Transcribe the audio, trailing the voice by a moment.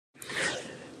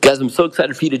Guys, I'm so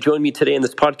excited for you to join me today in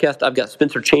this podcast. I've got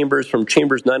Spencer Chambers from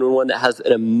Chambers 911 that has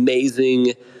an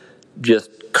amazing, just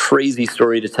crazy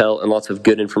story to tell and lots of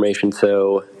good information.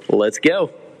 So let's go.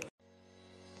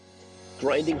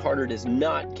 Grinding harder does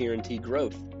not guarantee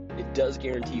growth. It does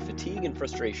guarantee fatigue and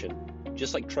frustration,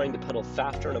 just like trying to pedal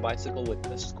faster on a bicycle with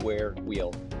a square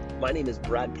wheel. My name is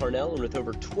Brad Parnell, and with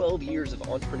over 12 years of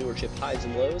entrepreneurship highs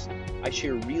and lows, I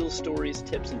share real stories,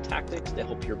 tips, and tactics to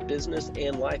help your business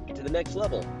and life get to the next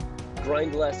level.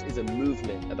 Grind Less is a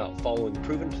movement about following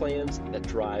proven plans that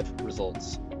drive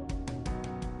results.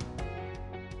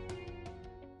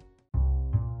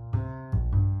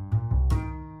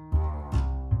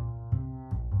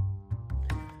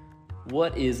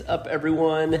 What is up,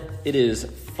 everyone? It is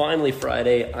finally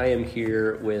Friday. I am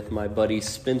here with my buddy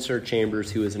Spencer Chambers,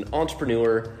 who is an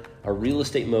entrepreneur, a real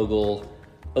estate mogul,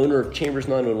 owner of Chambers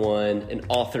 911, an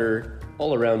author,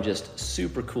 all around just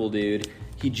super cool dude.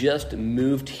 He just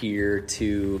moved here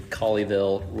to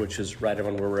Colleyville, which is right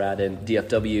around where we're at in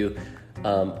DFW,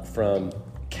 from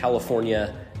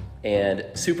California. And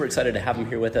super excited to have him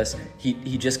here with us.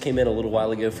 He just came in a little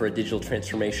while ago for a digital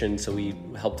transformation, so we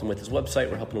helped him with his website.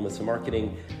 We're helping him with some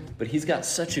marketing. But he's got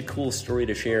such a cool story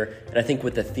to share. And I think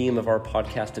with the theme of our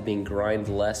podcast of being grind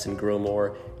less and grow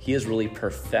more, he has really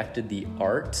perfected the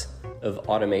art of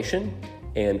automation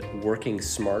and working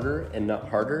smarter and not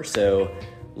harder. So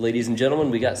ladies and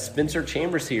gentlemen, we got Spencer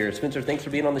Chambers here. Spencer, thanks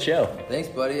for being on the show. Thanks,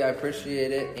 buddy. I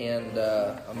appreciate it. And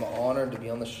I'm honored to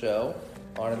be on the show.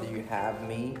 Honored that you have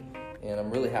me, and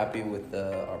I'm really happy with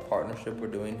our partnership we're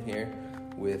doing here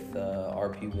with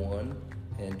RP1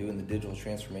 and doing the digital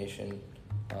transformation.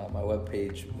 My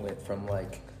webpage went from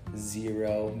like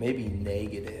 0, maybe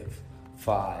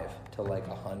 -5 to like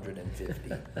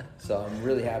 150. So I'm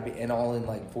really happy, and all in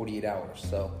like 48 hours.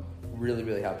 So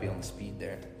really happy on the speed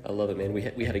there. I love it, man.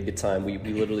 We had a good time. We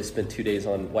literally spent 2 days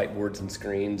on whiteboards and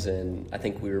screens, and I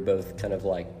think we were both kind of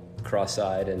like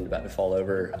cross-eyed and about to fall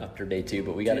over after day 2,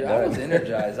 but we got it done. I was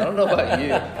energized. I don't know about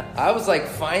you. I was like,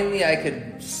 finally I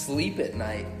could sleep at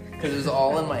night because it was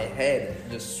all in my head,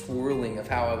 just swirling of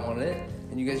how I wanted it,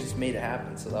 and you guys just made it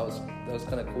happen. So that was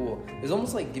kind of cool. It was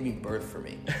almost like giving birth for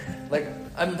me. Like,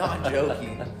 I'm not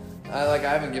joking. I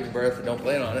haven't given birth and don't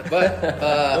plan on it, but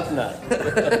hope not.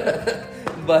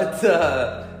 But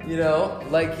you know,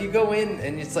 like you go in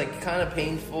and it's like kind of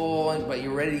painful, but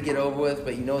you're ready to get over with,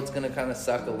 but you know it's gonna kind of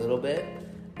suck a little bit.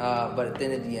 But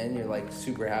then at the end, you're like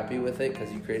super happy with it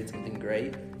because you created something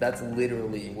great. That's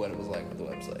literally what it was like with the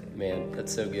website. Man,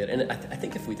 that's so good. And I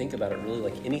think if we think about it, really,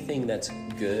 like anything that's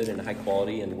good and high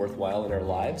quality and worthwhile in our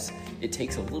lives, it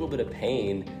takes a little bit of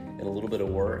pain and a little bit of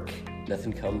work.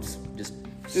 Nothing comes just.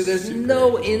 Dude, there's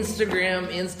no Instagram,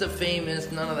 Insta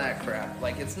famous, none of that crap.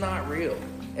 Like, it's not real.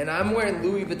 And I'm wearing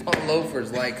Louis Vuitton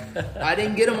loafers. Like, I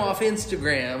didn't get them off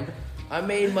Instagram. I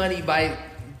made money by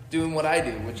doing what I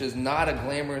do, which is not a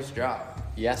glamorous job.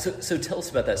 Yeah, so tell us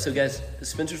about that. So guys,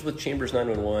 Spencer's with Chambers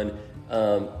 911.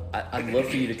 I'd love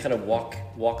for you to kind of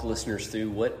walk listeners through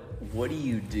what do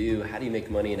you do, how do you make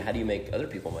money, and how do you make other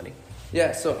people money?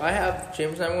 Yeah, so I have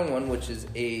Chambers 911, which is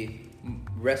a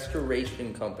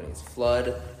restoration company. It's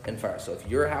flood and fire. So if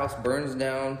your house burns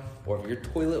down or if your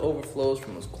toilet overflows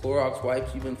from those Clorox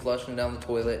wipes you've been flushing down the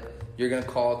toilet, you're going to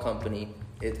call a company.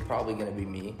 It's probably going to be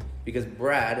me because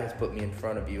Brad has put me in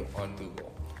front of you on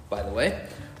Google, by the way.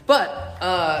 But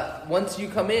once you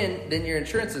come in, then your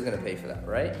insurance is going to pay for that,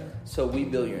 right? So we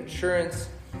bill your insurance,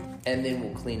 and then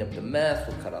we'll clean up the mess.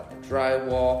 We'll cut out the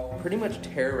drywall, pretty much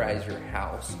terrorize your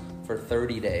house for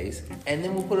 30 days, and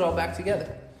then we'll put it all back together.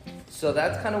 So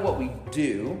that's kind of what we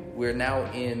do. We're now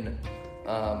in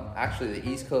actually the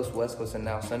East Coast, West Coast, and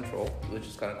now Central, which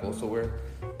is kind of cool. So we're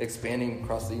expanding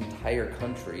across the entire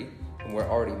country, and we're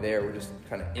already there. We're just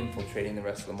kind of infiltrating the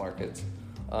rest of the markets.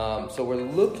 So we're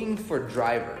looking for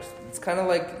drivers. It's kind of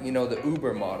like, you know, the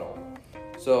Uber model.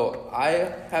 So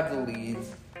I have the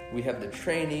leads, we have the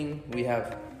training, we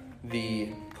have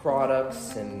the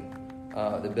products and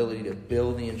the ability to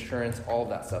build the insurance, all of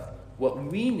that stuff. What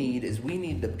we need is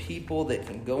the people that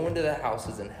can go into the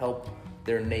houses and help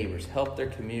their neighbors, help their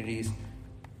communities,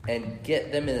 and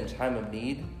get them in a time of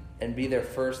need and be their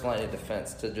first line of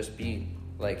defense to just be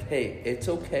like, hey, it's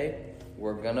okay.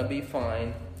 We're going to be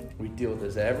fine. We deal with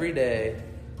this every day.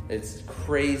 It's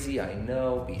crazy, I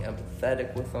know. Be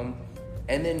empathetic with them.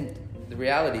 And then the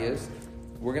reality is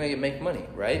we're going to make money,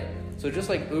 right? So just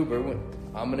like Uber,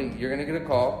 you're going to get a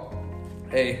call.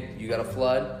 Hey, you got a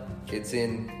flood. It's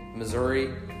in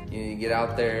Missouri. You need to get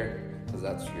out there because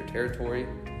that's your territory.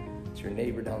 It's your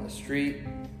neighbor down the street.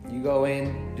 You go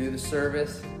in, do the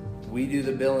service. We do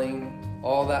the billing,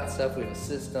 all that stuff. We have a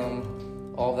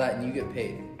system, all that, and you get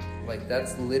paid. Like,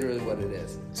 that's literally what it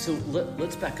is. So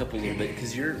let's back up a little bit,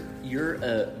 because you're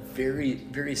a very,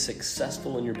 very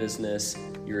successful in your business.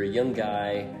 You're a young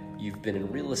guy. You've been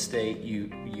in real estate.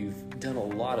 You've done a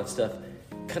lot of stuff.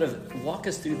 Kind of walk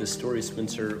us through the story,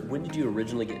 Spencer. When did you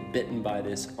originally get bitten by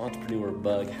this entrepreneur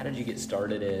bug? How did you get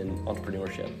started in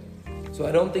entrepreneurship? So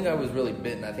I don't think I was really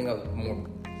bitten. I think I was more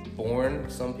born.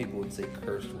 Some people would say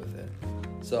cursed with it.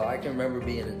 So I can remember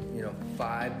being,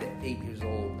 5 to 8 years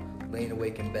old, laying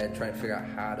awake in bed trying to figure out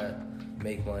how to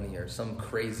make money, or some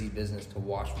crazy business to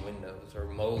wash windows or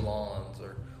mow lawns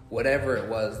or whatever it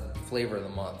was, flavor of the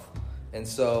month. And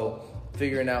so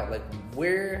figuring out, like,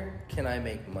 where can I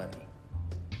make money?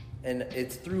 And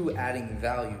it's through adding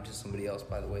value to somebody else,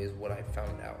 by the way, is what I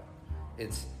found out.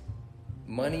 It's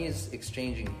money is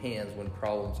exchanging hands when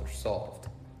problems are solved,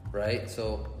 right?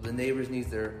 So the neighbors need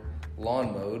their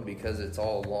lawn mowed because it's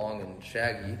all long and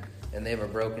shaggy and they have a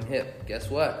broken hip.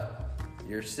 Guess what?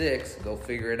 You're 6, go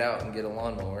figure it out and get a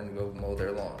lawnmower and go mow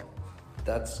their lawn.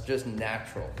 That's just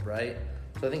natural, right?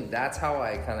 So I think that's how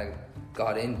I kind of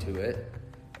got into it.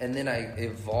 And then I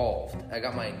evolved. I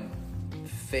got my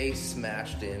face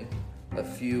smashed in a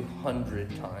few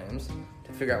hundred times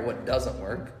to figure out what doesn't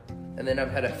work. And then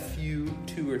I've had a few,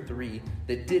 2 or 3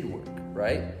 that did work,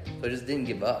 right? So I just didn't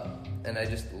give up. And I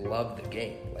just loved the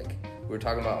game. Like we were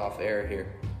talking about off air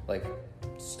here, like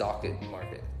stock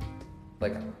market.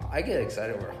 Like I get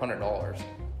excited over $100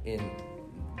 in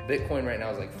Bitcoin right now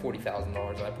is like $40,000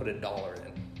 and I put $1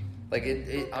 in. Like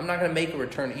I'm not gonna make a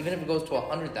return. Even if it goes to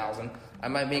 100,000, I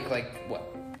might make like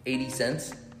 80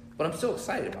 cents. But I'm still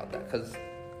excited about that because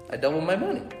I doubled my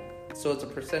money. So it's a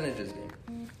percentages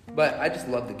game. But I just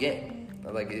love the game.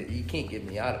 Like you can't get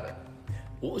me out of it.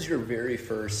 What was your very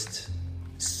first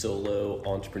solo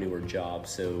entrepreneur job?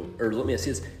 Or let me ask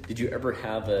you this: did you ever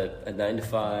have a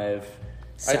 9-to-5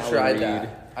 salaried? I tried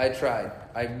that. I tried.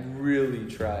 I really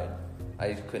tried.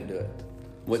 I couldn't do it.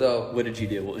 What did you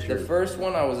do? What was the first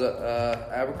one? I was at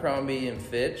Abercrombie and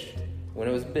Fitch when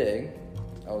it was big.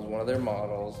 I was one of their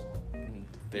models.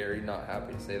 Very not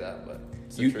happy to say that, but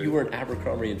you were an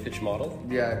Abercrombie and Fitch model?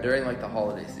 Yeah, during like the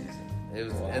holiday season. It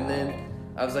was, wow. And then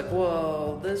I was like,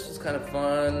 well, this was kind of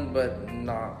fun, but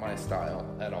not my style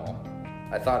at all.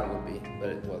 I thought it would be, but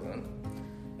it wasn't.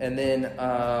 And then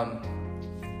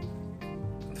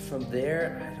from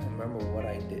there, I don't remember what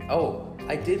I did. Oh,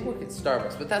 I did work at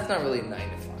Starbucks, but that's not really a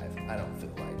 9-to-5. I don't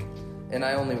feel like, and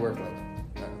I only worked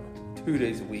like 2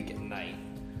 days a week at night.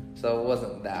 So it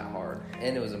wasn't that hard,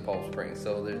 and it was in Palm Springs,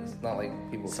 so it's not like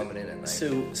people coming in at night.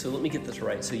 So let me get this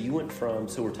right. So you went from,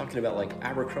 so we're talking about like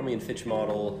Abercrombie and Fitch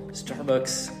model,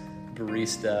 Starbucks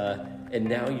barista, and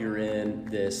now you're in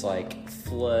this like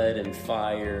flood and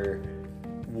fire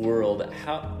world.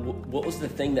 What was the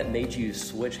thing that made you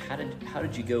switch? How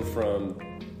did you go from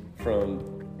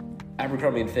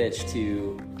Abercrombie and Fitch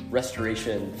to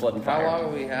restoration, flood and fire? How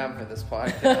long do we have for this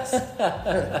podcast?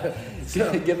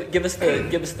 give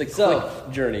us the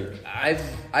quick journey.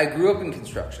 I grew up in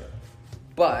construction,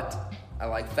 but I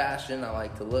like fashion. I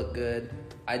like to look good.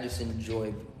 I just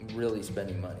enjoy really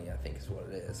spending money, I think is what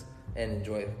it is, and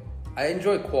I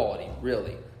enjoy quality,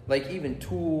 really. Like even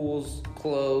tools,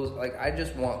 clothes. Like I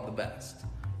just want the best,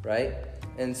 right?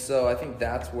 And so I think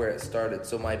that's where it started.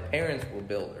 So my parents were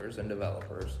builders and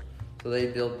developers. So they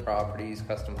build properties,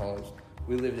 custom homes.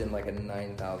 We lived in like a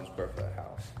 9,000 square foot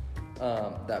house.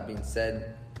 That being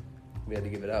said, we had to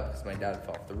give it up because my dad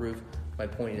fell off the roof. My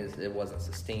point is it wasn't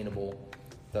sustainable.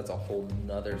 That's a whole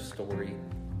nother story.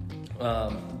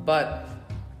 But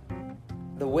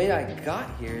the way I got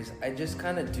here is I just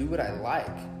kind of do what I like.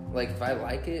 Like if I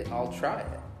like it, I'll try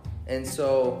it. And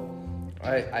so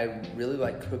I really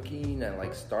like cooking. I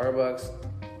like Starbucks.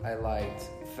 I liked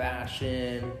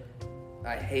fashion.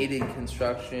 I hated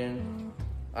construction.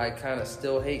 I kind of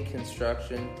still hate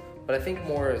construction, but I think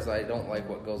more is I don't like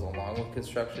what goes along with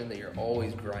construction, that you're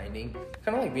always grinding.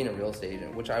 Kind of like being a real estate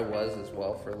agent, which I was as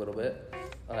well for a little bit.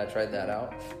 I tried that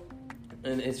out.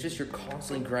 And it's just you're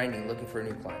constantly grinding, looking for a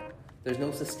new client. There's no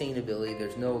sustainability.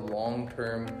 There's no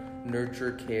long-term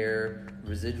nurture care,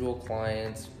 residual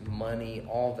clients, money,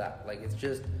 all that. Like it's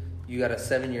just, you got a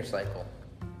 7-year cycle.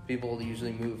 People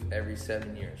usually move every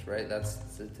 7 years, right? That's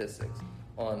statistics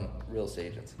on real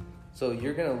estate agents. So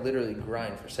you're going to literally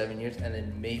grind for 7 years and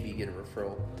then maybe get a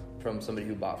referral from somebody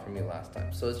who bought from you last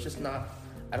time. So it's just not,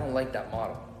 I don't like that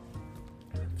model.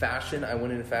 Fashion, I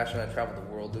went into fashion. I traveled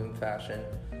the world doing fashion.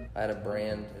 I had a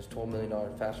brand, it was a $12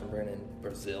 million fashion brand in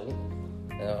Brazil.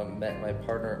 Met my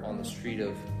partner on the street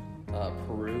of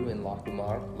Peru in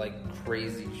Lacumar, like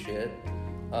crazy shit.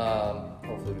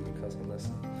 Hopefully we can cuss on this.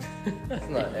 It's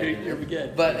not You're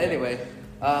good. But anyway,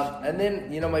 And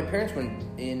then, my parents were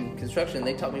in construction.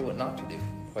 They taught me what not to do,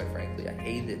 quite frankly. I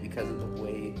hated it because of the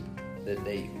way that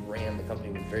they ran the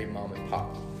company. Was very mom and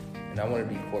pop. And I wanted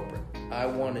to be corporate. I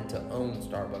wanted to own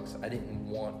Starbucks. I didn't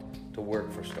want to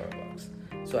work for Starbucks.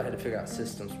 So I had to figure out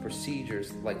systems,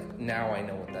 procedures. Like, now I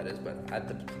know what that is. But at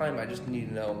the time, I just needed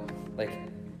to know, like,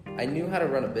 I knew how to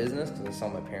run a business because I saw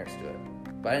my parents do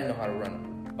it. But I didn't know how to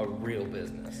run a real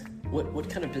business. What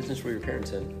kind of business were your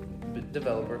parents in?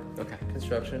 Developer. Okay.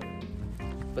 Construction.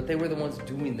 But they were the ones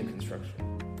doing the construction.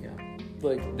 Yeah.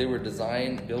 Like, they were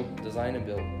design and build.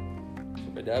 So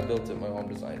my dad built it, my mom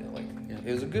designed it. Like,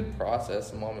 It was a good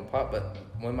process, mom and pop, but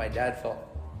when my dad fell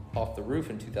off the roof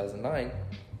in 2009,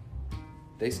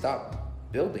 they stopped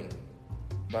building.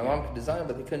 My mom could design,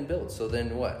 but they couldn't build. So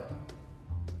then what?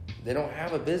 They don't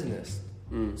have a business.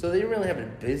 So they didn't really have a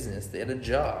business. They had a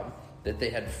job that they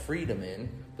had freedom in,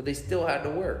 but they still had to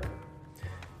work.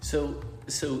 So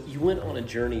you went on a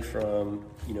journey from,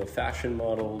 fashion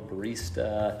model,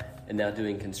 barista, and now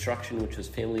doing construction, which was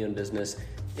family-owned business.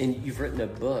 And you've written a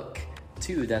book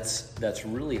too that's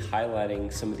really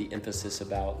highlighting some of the emphasis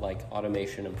about like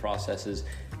automation and processes.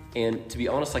 And to be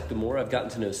honest, like the more I've gotten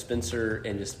to know Spencer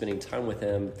and just spending time with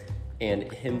him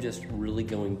and him just really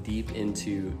going deep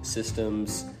into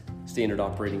systems, standard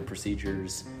operating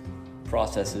procedures,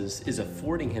 processes, is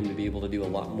affording him to be able to do a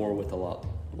lot more with a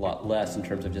lot less in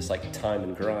terms of just like time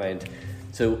and grind.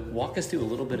 So walk us through a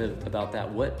little bit about that.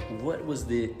 What was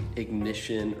the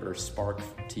ignition or spark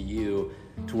to you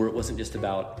to where it wasn't just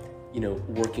about,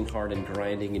 working hard and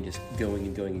grinding and just going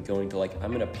and going and going to like,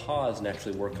 I'm going to pause and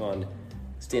actually work on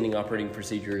standing operating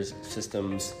procedures,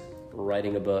 systems,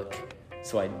 writing a book,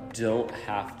 so I don't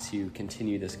have to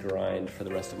continue this grind for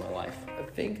the rest of my life? I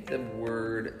think the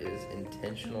word is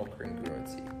intentional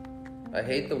congruency. I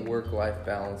hate the work-life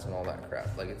balance and all that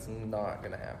crap. Like, it's not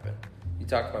going to happen. You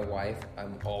talk to my wife,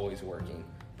 I'm always working.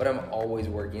 But I'm always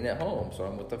working at home, so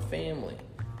I'm with the family.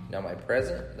 Now, my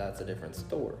present, that's a different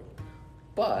story.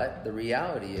 But the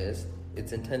reality is,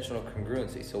 it's intentional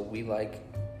congruency. So we like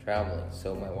traveling.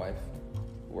 So my wife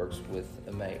works with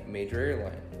a major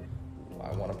airline.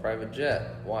 I want a private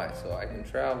jet. Why? So I can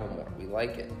travel more. We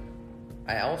like it.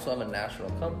 I also have a national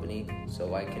company,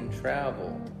 so I can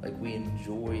travel. Like, we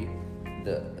enjoy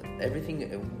everything.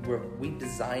 We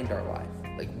designed our life.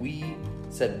 Like, we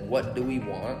said, what do we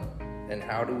want and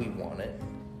how do we want it,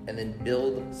 and then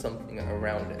build something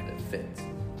around it that fits,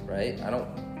 right?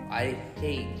 I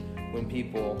hate when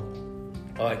people,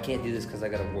 I can't do this because I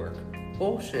gotta work.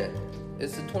 Bullshit.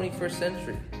 It's the 21st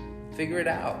century. Figure it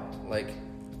out. Like,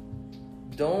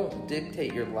 don't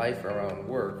dictate your life around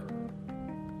work.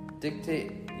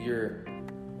 Dictate your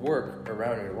work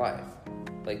around your life.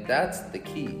 Like, that's the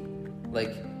key.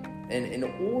 Like, and in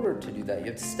order to do that, you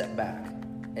have to step back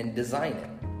and design it.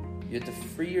 You have to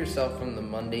free yourself from the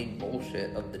mundane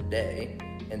bullshit of the day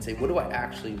and say, what do I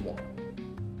actually want?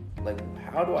 Like,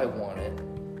 how do I want it?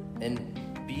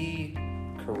 And be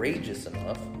courageous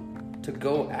enough to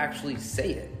go actually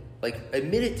say it. Like,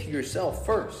 admit it to yourself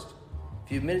first.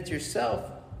 If you admit it to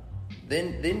yourself,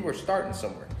 then we're starting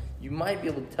somewhere. You might be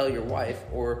able to tell your wife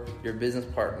or your business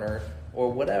partner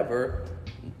or whatever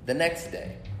the next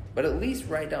day. But at least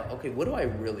write down, okay, what do I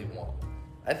really want?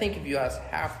 I think if you ask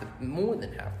more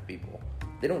than half the people,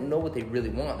 they don't know what they really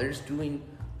want. They're just doing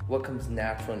what comes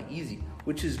natural and easy,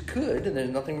 which is good, and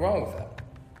there's nothing wrong with that.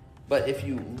 But if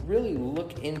you really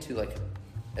look into, like,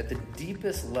 at the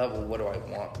deepest level, what do I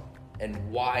want? And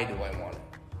why do I want it?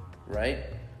 Right?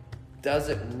 Does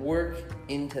it work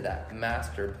into that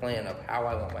master plan of how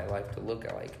I want my life to look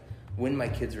like when my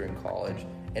kids are in college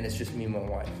and it's just me and my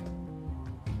wife?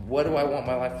 What do I want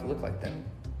my life to look like then?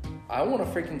 I want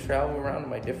to freaking travel around to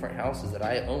my different houses that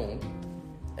I own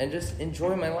and just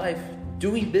enjoy my life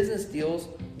doing business deals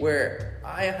where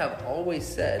I have always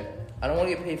said, I don't want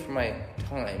to get paid for my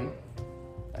time.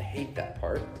 I hate that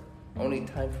part. I want to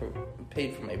get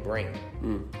paid for my brain.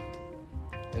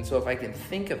 And so if I can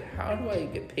think of how do I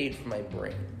get paid for my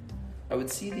brain, I would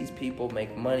see these people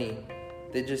make money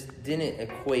that just didn't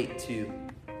equate to,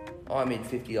 I made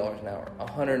 $50 an hour,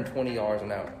 $120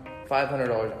 an hour,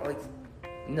 $500. Like,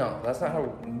 no, that's not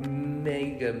how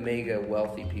mega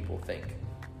wealthy people think.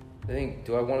 They think,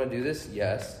 do I want to do this?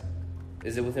 Yes.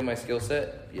 Is it within my skill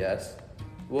set? Yes.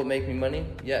 Will it make me money?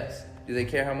 Yes. Do they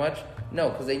care how much? No,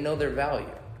 because they know their value,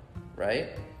 right?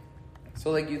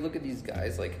 So, like, you look at these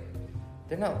guys, like,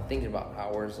 they're not thinking about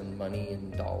hours and money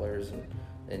and dollars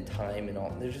and time and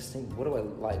all. They're just thinking, what do I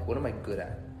like? What am I good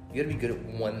at? You gotta be good at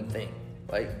one thing.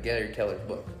 Like Gary Keller's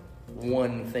book.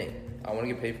 One thing. I want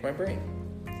to get paid for my brain.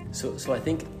 So I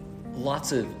think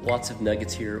Lots of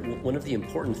nuggets here. One of the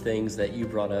important things that you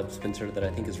brought up, Spencer, that I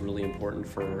think is really important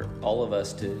for all of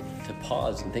us to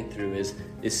pause and think through is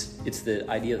it's the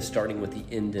idea of starting with the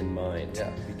end in mind.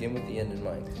 Yeah, begin with the end in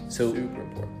mind. So super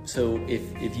important. So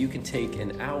if you can take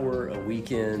an hour, a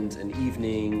weekend, an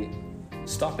evening,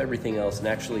 stop everything else and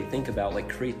actually think about, like,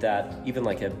 create that, even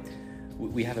like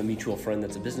we have a mutual friend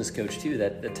that's a business coach too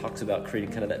that talks about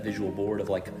creating kind of that visual board of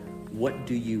like, what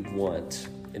do you want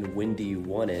and when do you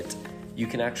want it? You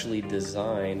can actually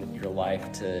design your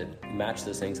life to match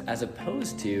those things as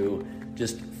opposed to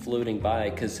just floating by.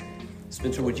 Because,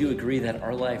 Spencer, would you agree that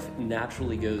our life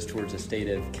naturally goes towards a state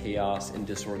of chaos and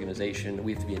disorganization?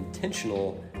 We have to be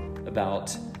intentional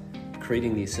about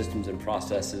creating these systems and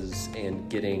processes and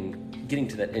getting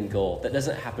to that end goal. That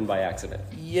doesn't happen by accident.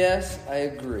 Yes, I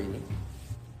agree.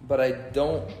 But I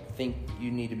don't think you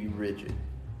need to be rigid.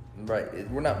 Right?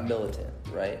 We're not militant,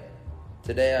 right?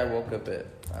 Today I woke up at,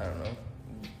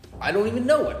 I don't even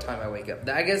know what time I wake up.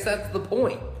 I guess that's the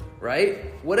point,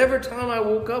 right? Whatever time I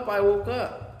woke up, I woke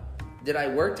up. Did I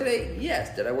work today?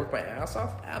 Yes. Did I work my ass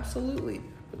off? Absolutely.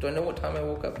 But do I know what time I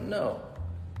woke up? No.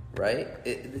 Right?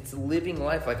 It's living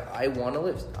life like I want to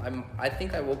live. I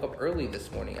think I woke up early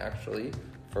this morning, actually,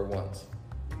 for once.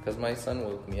 Because my son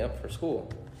woke me up for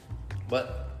school.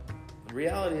 But the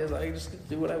reality is I just get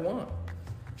to do what I want.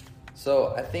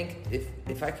 So I think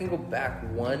if I can go back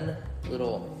one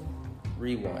little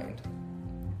rewind,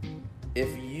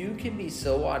 if you can be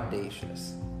so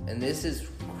audacious, and this is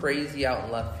crazy out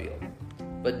in left field,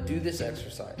 but do this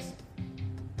exercise.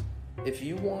 If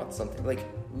you want something, like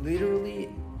literally,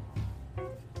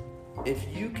 if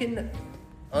you can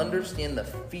understand the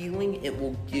feeling it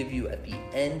will give you at the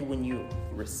end when you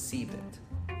receive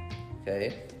it,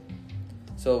 okay?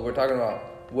 So we're talking about,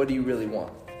 what do you really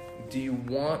want? Do you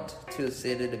want to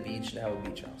sit at a beach and have a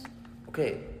beach house?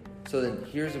 Okay, so then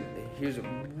here's a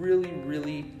really,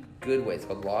 really good way. It's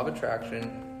called Law of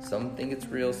Attraction. Some think it's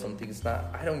real, some think it's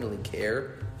not. I don't really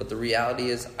care, but the reality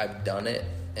is I've done it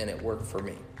and it worked for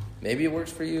me. Maybe it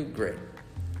works for you, great.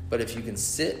 But if you can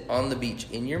sit on the beach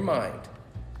in your mind,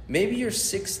 maybe you're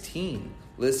 16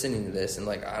 listening to this and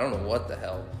like, I don't know what the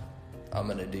hell I'm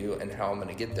going to do and how I'm going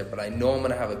to get there, but I know I'm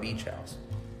going to have a beach house.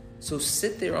 So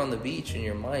sit there on the beach in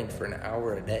your mind for an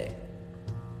hour a day.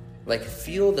 Like,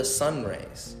 feel the sun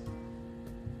rays.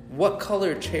 What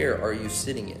color chair are you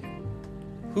sitting in?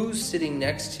 Who's sitting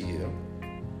next to you?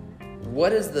 What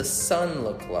does the sun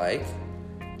look like?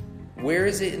 Where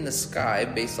is it in the sky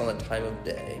based on the time of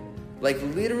day? Like,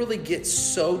 literally get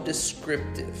so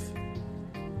descriptive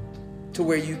to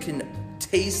where you can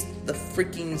taste the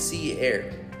freaking sea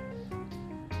air.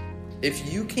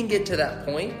 If you can get to that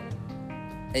point,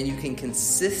 and you can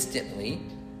consistently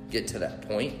get to that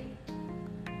point,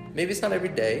 maybe it's not every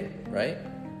day, right?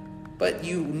 But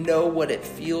you know what it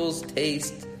feels,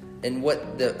 tastes, and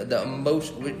what the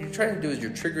emotion, what you're trying to do is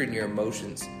you're triggering your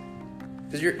emotions.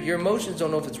 Because your emotions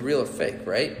don't know if it's real or fake,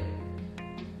 right?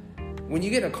 When you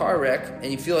get in a car wreck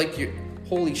and you feel like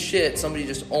holy shit, somebody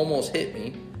just almost hit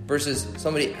me, versus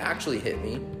somebody actually hit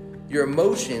me, your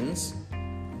emotions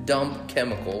dump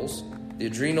chemicals, the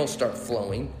adrenals start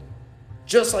flowing,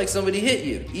 just like somebody hit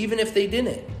you, even if they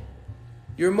didn't.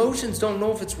 Your emotions don't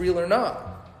know if it's real or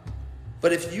not.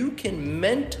 But if you can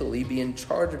mentally be in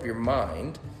charge of your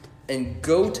mind and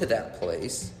go to that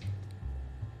place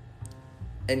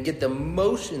and get the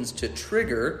emotions to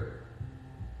trigger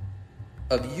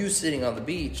of you sitting on the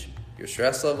beach, your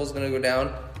stress level is going to go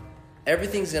down.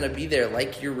 Everything's going to be there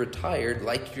like you're retired,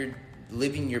 like you're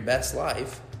living your best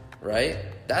life, right?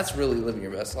 That's really living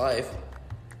your best life.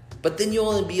 But then you'll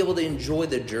only be able to enjoy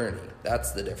the journey.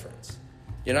 That's the difference.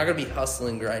 You're not going to be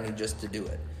hustling, grinding just to do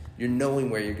it. You're knowing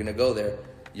where you're going to go there.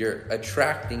 You're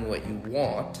attracting what you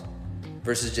want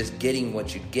versus just getting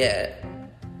what you get.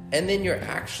 And then you're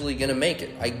actually going to make it.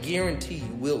 I guarantee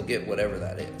you will get whatever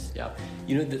that is. Yeah.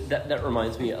 You know, that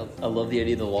reminds me, I love the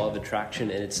idea of the Law of Attraction,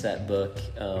 and it's that book,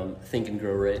 Think and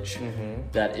Grow Rich.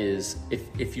 Mm-hmm. That is,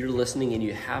 if you're listening and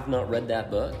you have not read that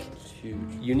book, it's huge.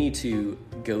 You need to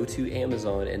go to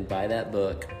Amazon and buy that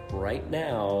book right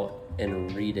now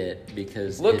and read it,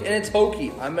 because and it's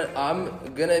hokey. I'm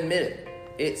gonna admit it.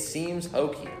 It seems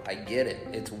hokey. I get it.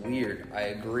 It's weird. I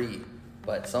agree,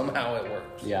 but somehow it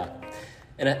works. Yeah,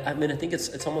 and I mean, I think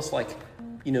it's almost like,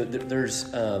 you know,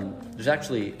 there's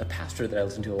actually a pastor that I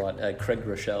listen to a lot, Craig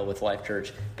Groeschel with Life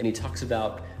Church, and he talks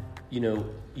about, you know,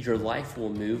 your life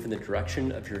will move in the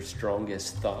direction of your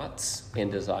strongest thoughts and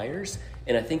desires.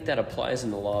 And I think that applies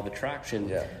in the Law of Attraction.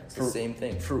 Yeah, it's the same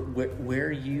thing. For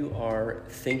where you are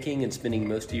thinking and spending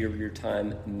most of your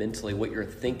time mentally, what you're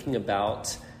thinking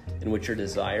about and what you're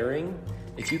desiring,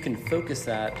 if you can focus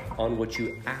that on what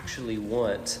you actually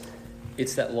want,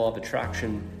 it's that law of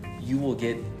attraction. You will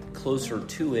get closer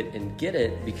to it and get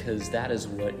it because that is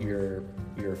what you're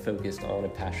focused on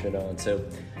and passionate on. So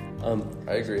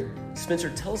I agree.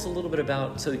 Spencer, tell us a little bit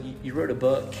about, so you wrote a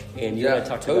book and you and I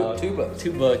talked about two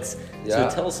books. Yeah.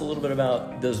 So tell us a little bit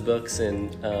about those books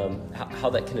and how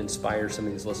that can inspire some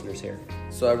of these listeners here.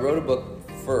 So I wrote a book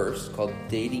first called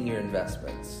Dating Your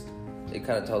Investments. It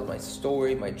kind of tells my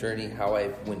story, my journey, how I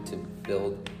went to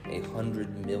build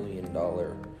 $100 million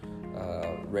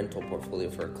rental portfolio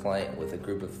for a client with a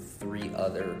group of 3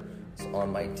 others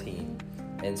on my team.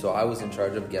 And so I was in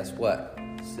charge of, guess what?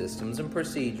 Systems and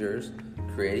procedures,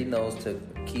 creating those to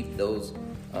keep those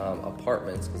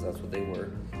apartments, because that's what they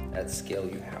were, at scale.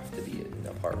 You have to be in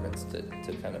apartments to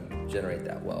kind of generate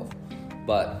that wealth.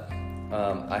 But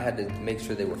I had to make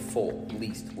sure they were full,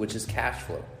 leased, which is cash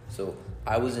flow. So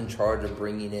I was in charge of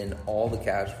bringing in all the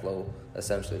cash flow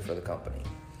essentially for the company,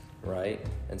 right?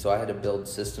 And so I had to build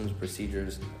systems,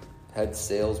 procedures, had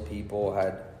salespeople,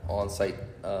 had on-site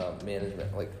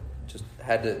management, like just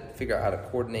had to figure out how to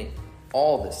coordinate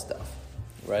all this stuff,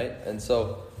 right? And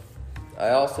so I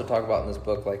also talk about in this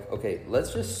book, like, okay,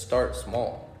 let's just start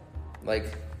small.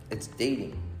 Like, it's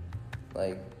dating.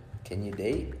 Like, can you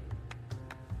date?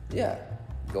 Yeah.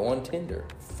 Go on Tinder,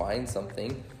 find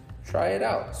something, try it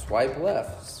out. Swipe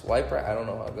left, swipe right. I don't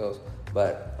know how it goes,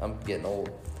 but I'm getting old.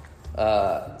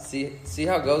 See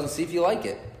how it goes and see if you like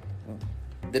it.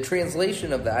 The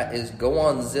translation of that is go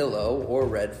on Zillow or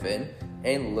Redfin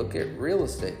and look at real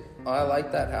estate. I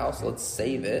like that house, let's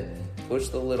save it, push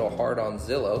the little heart on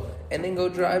Zillow, and then go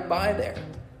drive by there.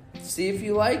 See if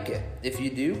you like it. If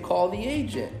you do, call the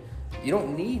agent. You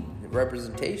don't need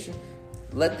representation.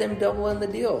 Let them double in the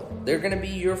deal. They're going to be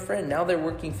your friend. Now they're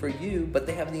working for you, but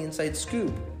they have the inside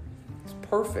scoop. It's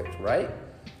perfect, right?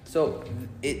 So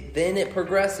it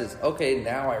progresses. Okay,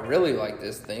 now I really like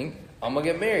this thing. I'm going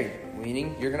to get married,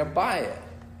 meaning you're going to buy it.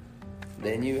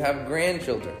 Then you have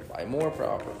grandchildren, buy more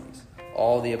properties,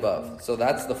 all the above. So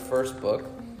that's the first book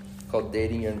called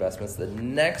Dating Your Investments. The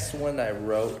next one I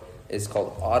wrote is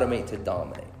called Automate to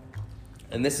Dominate.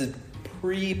 And this is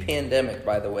pre-pandemic,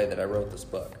 by the way, that I wrote this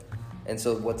book. And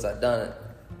so what's that done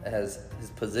has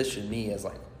positioned me as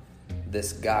like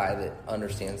this guy that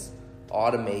understands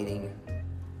automating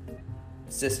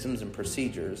systems and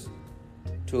procedures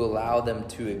to allow them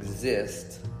to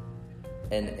exist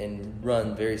and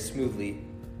run very smoothly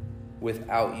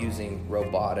without using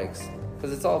robotics.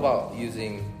 Because it's all about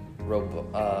using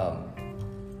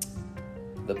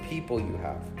the people you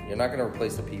have. You're not going to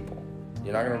replace the people.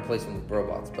 You're not going to replace them with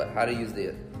robots, but how to use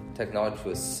the technology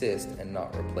to assist and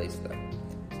not replace them.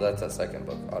 So that's that second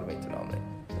book, Automate to Dominate.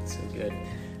 That's so good.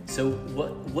 So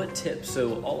what tips?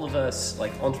 So all of us,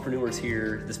 like entrepreneurs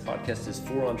here, this podcast is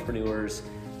for entrepreneurs.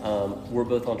 We're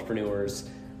both entrepreneurs.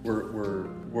 We're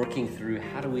working through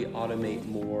how do we automate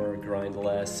more, grind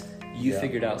less. You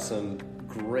figured out some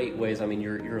great ways. I mean,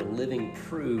 you're a living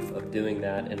proof of doing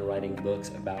that and writing books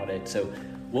about it. So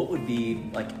what would be,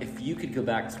 like, if you could go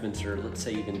back, Spencer, let's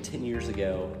say even 10 years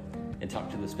ago, and talk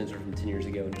to the Spencer from 10 years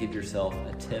ago and give yourself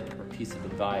a tip or piece of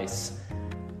advice,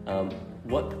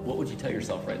 what would you tell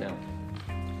yourself right now?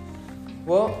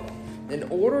 Well, in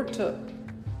order to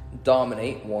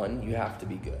dominate, one, you have to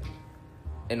be good.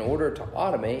 In order to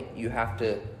automate, you have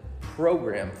to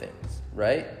program things,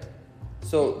 right?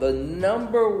 So the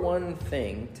number one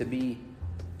thing to be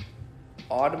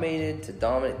automated, to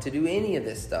dominate, to do any of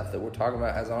this stuff that we're talking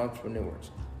about as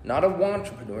entrepreneurs, not a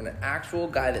entrepreneur, an actual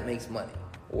guy that makes money,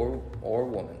 or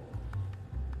woman,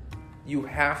 you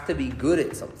have to be good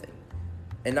at something.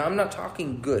 And I'm not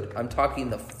talking good, I'm talking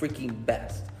the freaking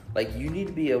best. Like, you need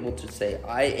to be able to say,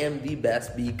 I am the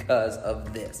best because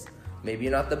of this. Maybe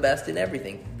you're not the best in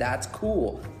everything. That's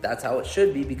cool. That's how it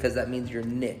should be, because that means you're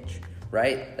niche,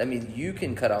 right? That means you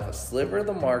can cut off a sliver of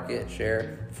the market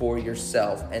share for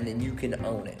yourself, and then you can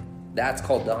own it. That's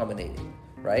called dominating,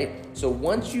 right? So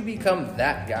once you become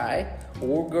that guy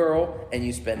or girl, and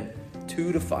you spend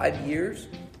 2 to 5 years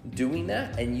doing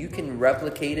that, and you can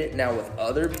replicate it now with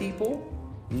other people,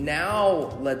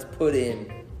 now let's put in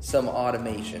some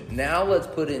automation. Now let's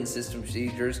put in system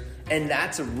procedures, and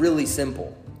that's really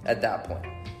simple at that point.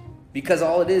 Because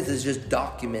all it is just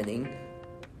documenting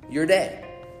your day.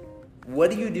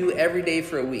 What do you do every day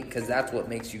for a week? Because that's what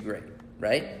makes you great,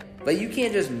 right? But you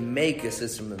can't just make a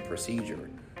system and procedure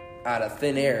out of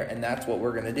thin air, and that's what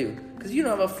we're going to do. Because you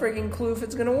don't have a friggin' clue if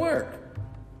it's going to work,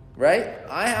 right?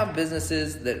 I have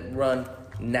businesses that run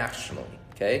nationally,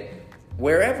 okay?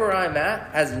 Wherever I'm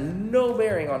at has no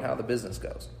bearing on how the business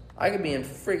goes. I could be in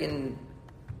friggin'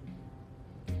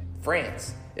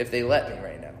 France if they let me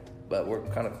right now. but we're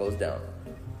kind of closed down.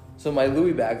 So my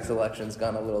Louis bag selection's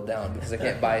gone a little down because I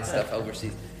can't buy stuff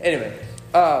overseas. Anyway,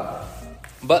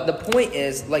 but the point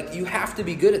is, like, you have to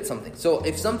be good at something. So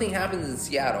if something happens in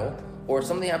Seattle or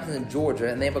something happens in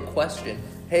Georgia and they have a question,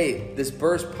 hey, this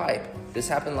burst pipe, this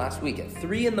happened last week at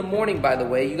 3 a.m, by the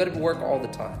way, you got to work all the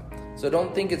time. So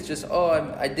don't think it's just,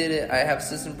 I did it, I have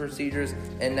system procedures,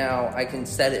 and now I can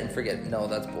set it and forget it. No,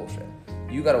 that's bullshit.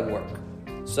 You got to work.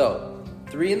 So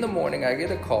 3 a.m, I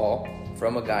get a call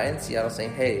from a guy in Seattle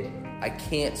saying, hey, I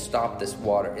can't stop this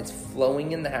water. It's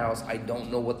flowing in the house. I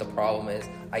don't know what the problem is.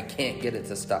 I can't get it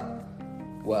to stop.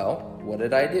 Well, what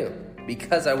did I do?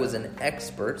 Because I was an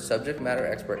expert, subject matter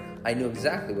expert, I knew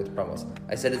exactly what the problem was.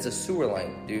 I said, it's a sewer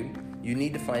line, dude. You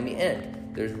need to find the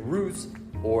end. There's roots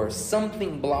or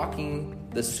something blocking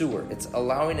the sewer. It's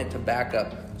allowing it to back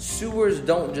up. Sewers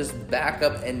don't just back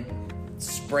up and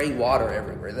spray water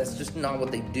everywhere. That's just not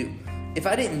what they do. If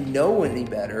I didn't know any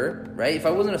better, right? If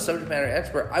I wasn't a subject matter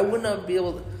expert, I would not be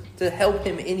able to help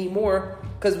him anymore,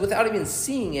 because without even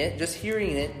seeing it, just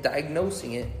hearing it,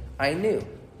 diagnosing it, I knew.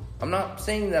 I'm not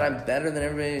saying that I'm better than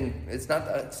everybody. It's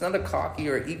not a cocky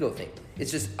or ego thing.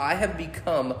 It's just I have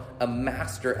become a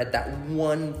master at that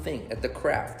one thing, at the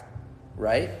craft,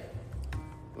 right?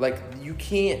 Like, you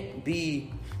can't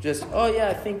be just,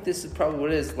 I think this is probably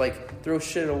what it is. Like, throw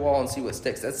shit at a wall and see what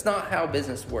sticks. That's not how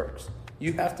business works.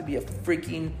 You have to be a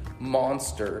freaking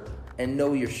monster and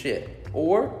know your shit.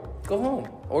 Or go home.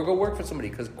 Or go work for somebody.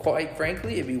 Because quite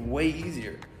frankly, it'd be way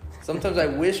easier. Sometimes I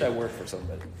wish I worked for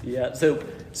somebody. Yeah, so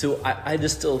I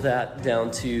distill that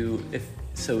down to,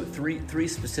 three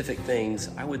specific things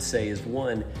I would say is,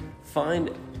 one,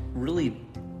 really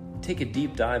take a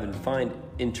deep dive and find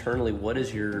internally what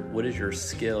is your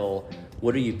skill,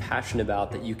 what are you passionate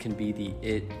about that you can be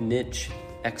the niche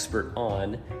expert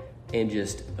on, and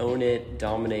just own it,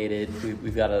 dominate it.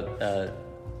 We've got a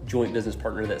joint business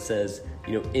partner that says,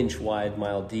 inch wide,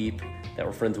 mile deep, that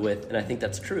we're friends with. And I think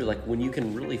that's true. Like, when you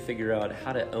can really figure out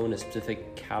how to own a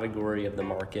specific category of the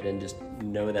market and just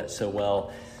know that so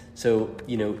well. So,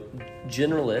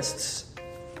 generalists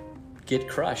get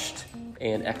crushed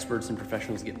and experts and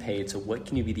professionals get paid. So what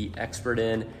can you be the expert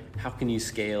in? How can you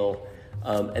scale?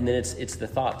 And then it's the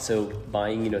thought. So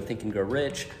buying, Think and Grow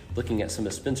Rich, looking at some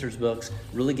of Spencer's books,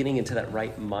 really getting into that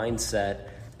right mindset.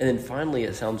 And then finally,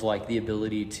 it sounds like the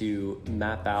ability to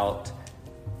map out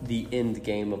the end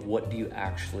game of what do you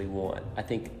actually want. I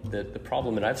think the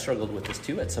problem, and I've struggled with this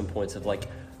too at some points, of like,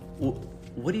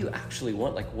 what do you actually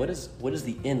want? Like, what does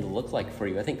the end look like for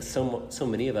you? I think so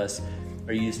many of us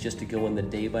are used just to go in the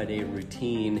day-by-day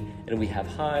routine, and we have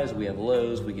highs, we have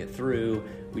lows, we get through,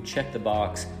 we check the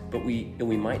box, but we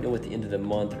might know what the end of the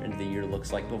month or end of the year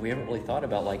looks like, but we haven't really thought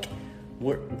about, like,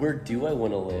 where do I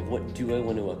want to live? What do I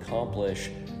want to accomplish?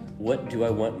 What do I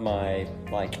want my,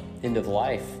 end of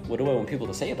life? What do I want people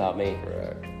to say about me?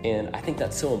 Right. And I think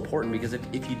that's so important, because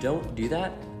if you don't do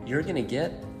that, you're going to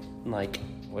get,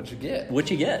 what you get.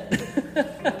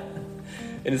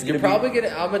 And it's You're probably going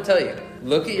to, I'm going to tell you,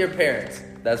 look at your parents.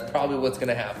 That's probably what's going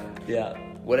to happen. Yeah.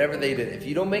 Whatever they did. If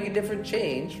you don't make a different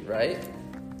change, right,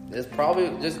 it's probably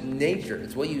just nature.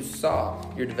 It's what you saw.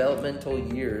 Your developmental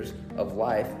years of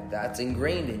life, that's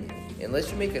ingrained in you. Unless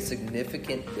you make a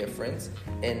significant difference,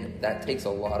 and that takes a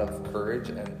lot of courage,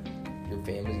 and your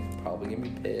family's probably going to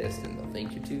be pissed, and they'll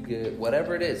think you're too good.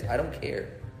 Whatever it is, I don't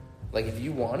care. Like, if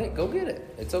you want it, go get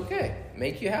it. It's okay.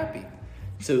 Make you happy.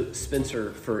 So,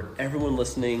 Spencer, for everyone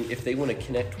listening, if they want to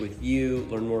connect with you,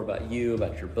 learn more about you,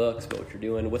 about your books, about what you're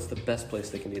doing, what's the best place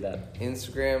they can do that?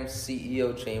 Instagram,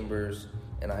 CEO Chambers,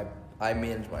 and I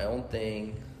manage my own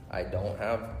thing. I don't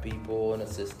have people and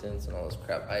assistants and all this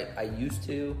crap. I used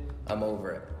to. I'm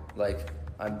over it. Like,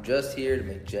 I'm just here to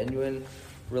make genuine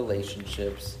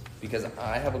relationships, because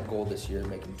I have a goal this year of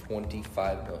making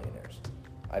 25 millionaires.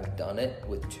 I've done it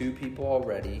with 2 people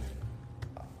already,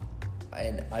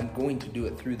 and I'm going to do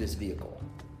it through this vehicle,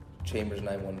 Chambers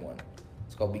 911.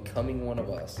 It's called Becoming One of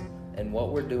Us. And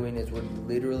what we're doing is we're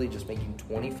literally just making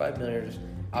 25 millionaires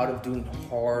out of doing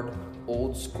hard,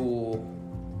 old school,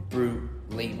 brute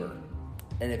labor.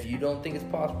 And if you don't think it's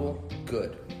possible,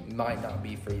 good. Might not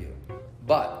be for you.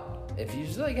 But if you're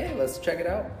just like, hey, let's check it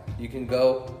out, you can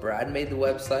go, Brad made the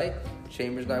website,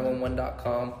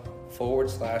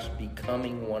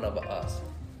 chambers911.com/becoming one of us.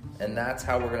 And that's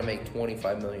how we're going to make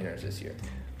 25 millionaires this year.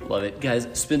 Love it. Guys,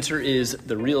 Spencer is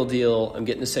the real deal. I'm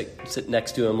getting to sit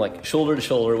next to him, like, shoulder to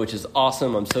shoulder, which is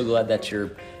awesome. I'm so glad that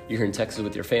you're here in Texas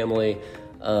with your family.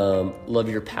 Love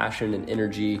your passion and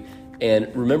energy.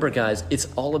 And remember, guys, it's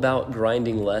all about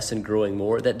grinding less and growing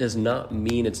more. That does not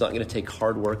mean it's not going to take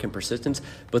hard work and persistence,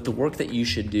 but the work that you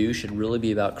should do should really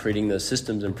be about creating those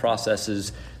systems and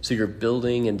processes so you're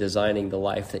building and designing the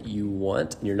life that you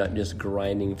want, and you're not just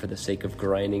grinding for the sake of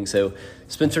grinding. So,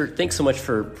 Spencer, thanks so much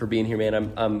for being here,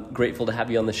 man. I'm grateful to have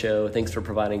you on the show. Thanks for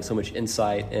providing so much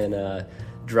insight and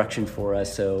direction for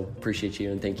us. So appreciate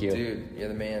you and thank you. Dude, you're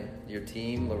the man. Your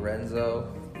team,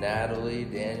 Lorenzo, Natalie,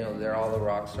 Daniel, they're all the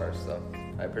rock stars, so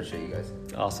I appreciate you guys.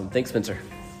 Awesome. Thanks, Spencer.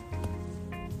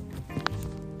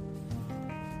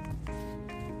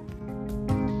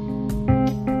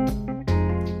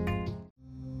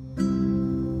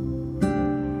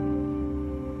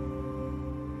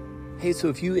 Hey, so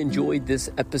if you enjoyed this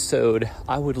episode,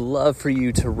 I would love for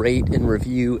you to rate and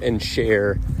review and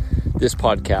share this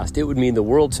podcast. It would mean the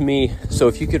world to me. So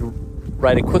if you could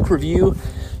write a quick review,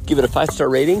 give it a 5-star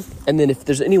rating, and then if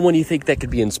there's anyone you think that could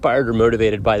be inspired or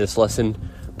motivated by this lesson,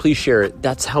 please share it.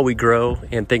 That's how we grow,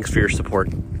 and thanks for your support.